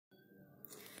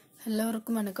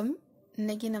எல்லோருக்கும் வணக்கம்.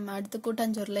 இன்னைக்கு நம்ம அடுத்த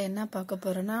கூட்டாஞ்சோறுல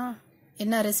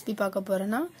என்ன ரெசிபி பார்க்க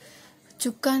போறோம்னா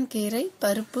சுக்கான் கீரை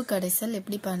பருப்பு கடைசல்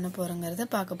எப்படி பண்ண போறோங்கிறத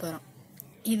பார்க்க போறோம்.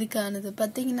 இதுக்கானது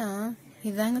பார்த்தீங்கன்னா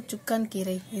இதாங்க சுக்கான்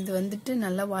கீரை. இது வந்துட்டு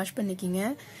நல்லா வாஷ் பண்ணிக்கிங்க.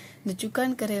 இந்த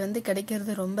சுக்கான் கீரை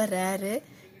கிடைக்கிறது ரொம்ப ரேரு.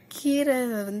 கீரை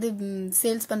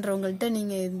சேல்ஸ் பண்றவங்கள்ட்ட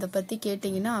நீங்க இதை பத்தி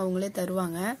கேட்டீங்கன்னா அவங்களே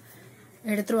தருவாங்க.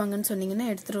 எடுத்துருவாங்கன்னு சொன்னீங்கன்னா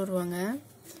எடுத்துட்டு வருவாங்க.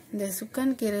 இந்த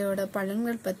சுக்கான் கீரையோட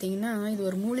பலன்கள் பார்த்தீங்கன்னா இது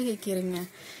ஒரு மூலிகை கீரைங்க.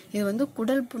 இது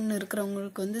குடல் புண்ணு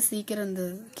இருக்கிறவங்களுக்கு சீக்கிரம் இந்த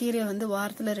கீரையை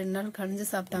வாரத்தில் 2 நாள் கடைஞ்சி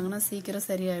சாப்பிட்டாங்கன்னா சீக்கிரம்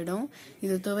சரியாயிடும்.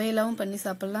 இது துவையலாவும் பண்ணி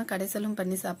சாப்பிடலாம், கடைசலும்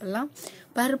பண்ணி சாப்பிடலாம்.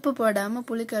 பருப்பு போடாமல்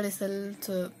புளி கடைசல்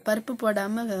பருப்பு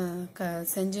போடாமல்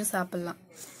செஞ்சும் சாப்பிடலாம்.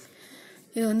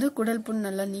 இது குடல் புண்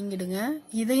நல்லா நீங்கிடுங்க.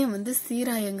 இதயம்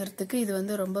சீராயங்கிறதுக்கு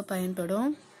இது ரொம்ப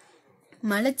பயன்படும்.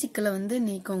 மலச்சிக்கலை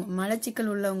நீக்கும். மலச்சிக்கல்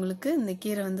உள்ளவங்களுக்கு இந்த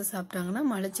கீரை சாப்பிட்டாங்கன்னா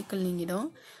மலச்சிக்கல் நீங்கிடும்.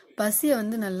 பசியை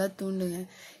நல்லா தூண்டுங்க.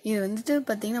 இது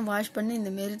பார்த்தீங்கன்னா வாஷ் பண்ணி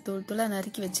இந்த மாரி தூள் தூளாக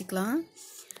நறுக்கி வச்சுக்கலாம்.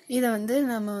 இதை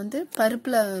நம்ம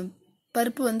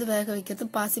பருப்பு வேக வைக்கிறது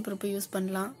பாசிப்பருப்பு யூஸ்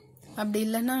பண்ணலாம். அப்படி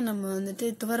இல்லைன்னா நம்ம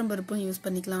துவரம் பருப்பும் யூஸ்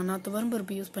பண்ணிக்கலாம். நான் துவரம்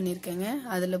பருப்பு யூஸ் பண்ணியிருக்கேங்க.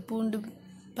 அதில் பூண்டு,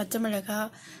 பச்சை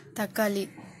மிளகாய், தக்காளி,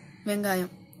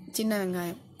 வெங்காயம், சின்ன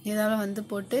வெங்காயம் இதெல்லாம்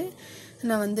போட்டு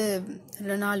நான்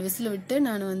 4 விசில் விட்டு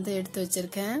நான் எடுத்து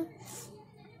வச்சிருக்கேன்.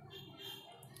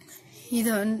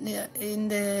 இதை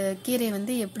இந்த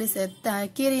கீரையை எப்படி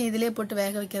கீரையை இதிலே போட்டு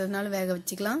வேக வைக்கிறதுனால வேக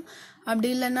வச்சுக்கலாம். அப்படி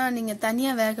இல்லைன்னா நீங்கள்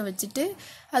தனியாக வேக வச்சுட்டு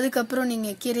அதுக்கப்புறம்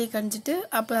நீங்கள் கீரையை கஞ்சிட்டு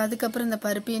அதுக்கப்புறம் இந்த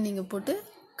பருப்பையும் நீங்கள் போட்டு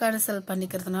கடைசல்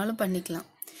பண்ணிக்கிறதுனாலும் பண்ணிக்கலாம்.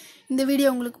 இந்த வீடியோ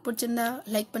உங்களுக்கு பிடிச்சிருந்தா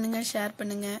லைக் பண்ணுங்கள், ஷேர்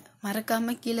பண்ணுங்கள்.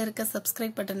 மறக்காமல் கீழே இருக்க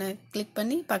சப்ஸ்கிரைப் பட்டனை கிளிக்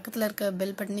பண்ணி பக்கத்தில் இருக்க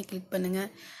பெல் பட்டனை கிளிக்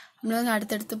பண்ணுங்கள். நம்மளால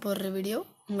அடுத்தடுத்து போடுற வீடியோ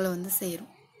உங்களை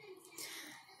சேரும்.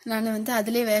 நான்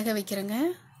அதிலே வேக வைக்கிறேங்க.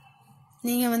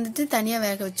 நீங்கள் தனியாக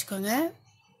வேக வச்சுக்கோங்க.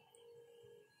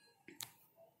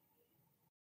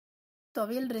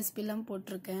 துவையல் ரெசிபிலாம்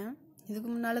போட்டிருக்கேன். இதுக்கு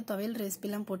முன்னால் துவையல்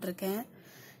ரெசிபிலாம் போட்டிருக்கேன்.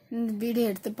 இந்த வீடியோ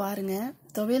எடுத்து பாருங்கள்.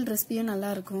 துவையல் ரெசிபியும்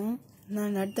நல்லாயிருக்கும்.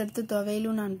 நான் அடுத்தடுத்து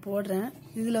துவையலும் நான் போடுறேன்.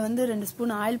 இதில் 2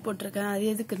 ஸ்பூன் ஆயில் போட்டிருக்கேன். அது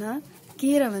எதுக்குன்னா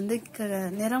கீரை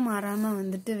நிறம் மாறாமல்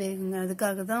வேகுங்க.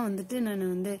 அதுக்காக தான் நான்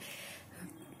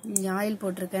ஆயில்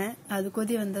போட்டிருக்கேன். அது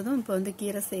கொதி வந்ததும் இப்போ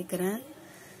கீரை சேர்க்குறேன்.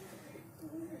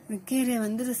 கீரை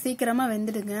சீக்கிரமாக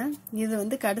வெந்துடுங்க.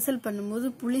 இது கடைசல் பண்ணும்போது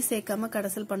புளி சேர்க்காம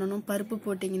கடைசல் பண்ணணும் பருப்பு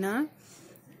போட்டிங்கன்னா.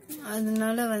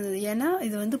 அதனால ஏன்னா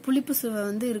இது புளிப்பு சுவை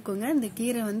இருக்குங்க. இந்த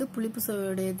கீரை புளிப்பு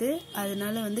சுவையுடையது.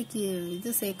 அதனால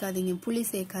இது சேர்க்காதீங்க, புளி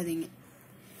சேர்க்காதீங்க.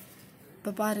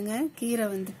 இப்போ பாருங்க கீரை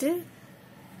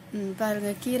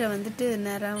கீரை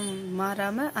நிறம்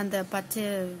மாறாம அந்த பச்சை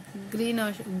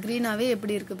கிரீனாவே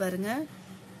எப்படி இருக்கு பாருங்க.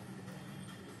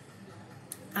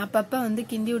 அப்பப்ப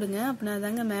கிண்டி விடுங்க. அப்படின்னா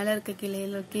தாங்க மேல இருக்க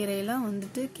கீரையெல்லாம்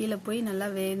கீழே போய் நல்லா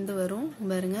வெந்து வரும்.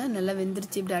 பாருங்க நல்லா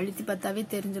வெந்துருச்சு. இப்படி அழுத்தி பார்த்தாவே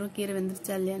தெரிஞ்சிடும் கீரை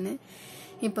வெந்துருச்சா இல்லையான்னு.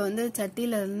 இப்போ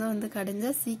சட்டியில இருந்து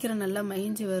கடைஞ்சா சீக்கிரம் நல்லா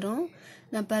மயிஞ்சு வரும்.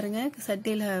 நான் பாருங்க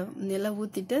சட்டியில எல்லாம்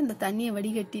ஊத்திட்டு அந்த தண்ணியை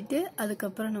வடிகட்டிட்டு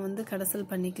அதுக்கப்புறம் நான்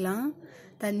கடைசல் பண்ணிக்கலாம்.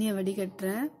 தண்ணியை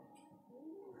வடிகட்டுறேன்.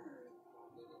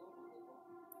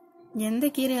 எந்த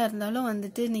கீரையா இருந்தாலும்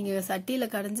நீங்க சட்டியில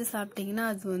கடைஞ்சு சாப்பிட்டீங்கன்னா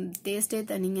அது டேஸ்டே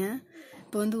தனிங்க.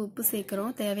 இப்போ உப்பு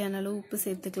சேர்க்கிறோம். தேவையான அளவு உப்பு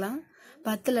சேர்த்துக்கலாம்.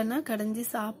 பத்தலைன்னா கடைஞ்சி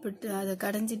சாப்பிட்டு அதை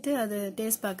கடைஞ்சிட்டு அதை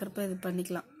டேஸ்ட் பார்க்குறப்ப இது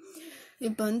பண்ணிக்கலாம்.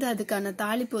 இப்போ அதுக்கான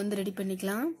தாளிப்பு ரெடி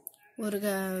பண்ணிக்கலாம். ஒரு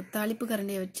தாளிப்பு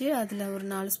கரண்டியை வச்சு அதில் ஒரு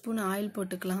 4 ஸ்பூன் ஆயில்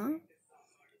போட்டுக்கலாம்.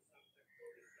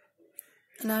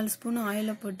 4 ஸ்பூன்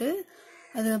ஆயிலை போட்டு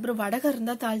அதுக்கப்புறம் வடகம்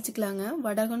இருந்தால் தாளிச்சிக்கலாங்க.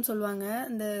 வடகம்னு சொல்லுவாங்க.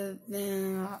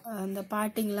 அந்த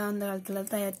பாட்டிங்கெலாம் அந்த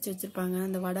காலத்தில் தயாரித்து வச்சுருப்பாங்க.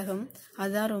 அந்த வடகம்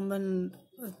அதுதான் ரொம்ப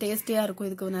டேஸ்டியாக இருக்கும்.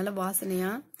 இதுக்கு நல்ல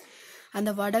வாசனையாக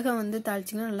அந்த வடகம்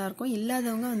தாளிச்சிங்கன்னா நல்லாயிருக்கும்.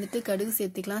 இல்லாதவங்க கடுகு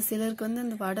சேர்த்துக்கலாம். சிலருக்கு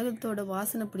அந்த வடகத்தோட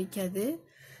வாசனை பிடிக்காது.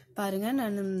 பாருங்கள்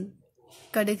நான்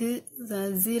கடுகு,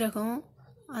 சீரகம்,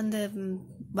 அந்த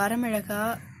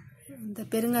வரமிளகாய், இந்த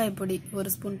பெருங்காயப்பொடி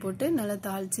 1 ஸ்பூன் போட்டு நல்லா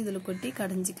தாளித்து இதில் கொட்டி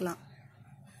கடைஞ்சிக்கலாம்.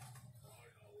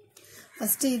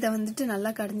 ஃபஸ்ட்டு இதை நல்லா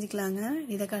கடைஞ்சிக்கலாங்க.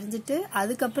 இதை கடைஞ்சிட்டு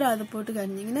அதுக்கப்புறம் அதை போட்டு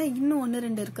கடைஞ்சிங்கன்னா இன்னும் 1,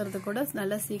 2 இருக்கிறது கூட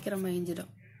நல்லா சீக்கிரம்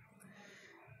மயஞ்சிடும்.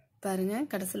 பாருங்க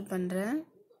கடைசல் பண்ணுறேன்.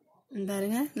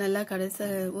 பாருங்க நல்லா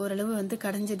ஓரளவு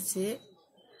கடைஞ்சிடுச்சு,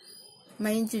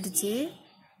 மயஞ்சிடுச்சு.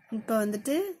 இப்போ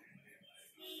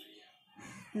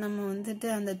நம்ம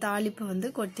அந்த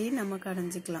தாளிப்பு கொட்டி நம்ம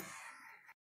கடைஞ்சிக்கலாம்.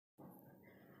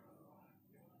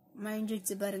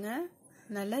 மயஞ்சிடுச்சு பாருங்க.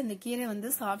 நல்லா இந்த கீரை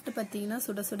சாப்பிட்டு பார்த்தீங்கன்னா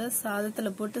சுட சுட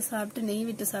சாதத்தில் போட்டு சாப்பிட்டு நெய்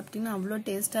விட்டு சாப்பிட்டீங்கன்னா அவ்வளோ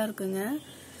டேஸ்டாக இருக்குங்க.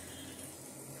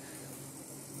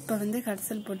 இப்போ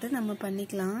கடைசல் போட்டு நம்ம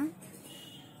பண்ணிக்கலாம்.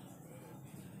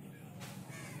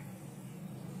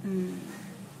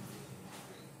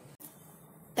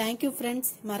 Thank you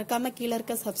friends. மறக்காம கீழே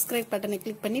இருக்க சப்ஸ்கிரைப் பட்டனை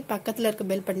கிளிக் பண்ணி பக்கத்தில் இருக்க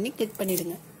பெல் பட்டனை கிளிக்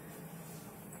பண்ணிடுங்க.